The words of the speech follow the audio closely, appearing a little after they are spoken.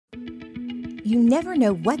You never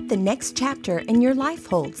know what the next chapter in your life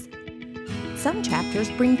holds. Some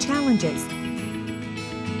chapters bring challenges.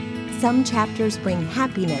 Some chapters bring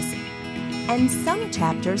happiness. And some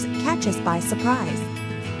chapters catch us by surprise.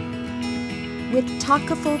 With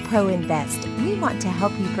Takaful ProInvest, we want to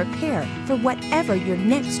help you prepare for whatever your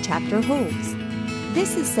next chapter holds.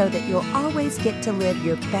 This is so that you'll always get to live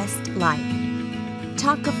your best life.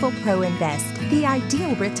 Takaful ProInvest, the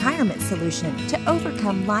ideal retirement solution to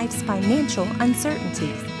overcome life's financial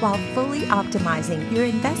uncertainties while fully optimizing your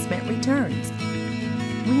investment returns.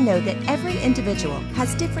 We know that every individual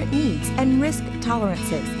has different needs and risk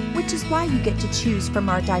tolerances, which is why you get to choose from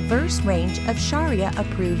our diverse range of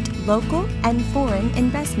Sharia-approved local and foreign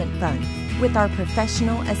investment funds with our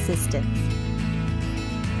professional assistance.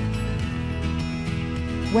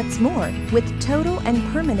 What's more, with total and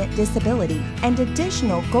permanent disability and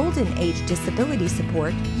additional golden age disability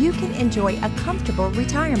support, you can enjoy a comfortable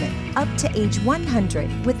retirement up to age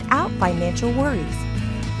 100 without financial worries.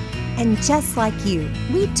 And just like you,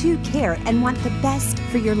 we too care and want the best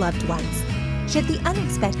for your loved ones. Should the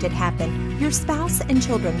unexpected happen, your spouse and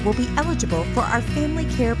children will be eligible for our family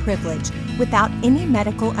care privilege without any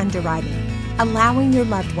medical underwriting, allowing your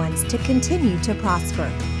loved ones to continue to prosper.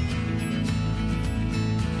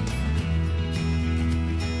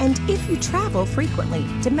 And if you travel frequently,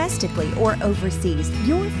 domestically or overseas,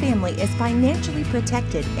 your family is financially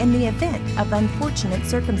protected in the event of unfortunate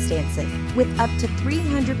circumstances, with up to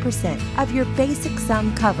 300% of your basic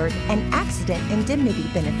sum covered and accident indemnity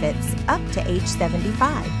benefits up to age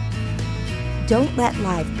 75. Don't let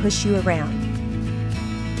life push you around.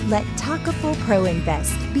 Let Takaful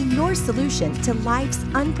ProInvest be your solution to life's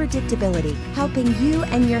unpredictability, helping you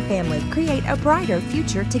and your family create a brighter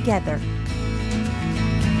future together.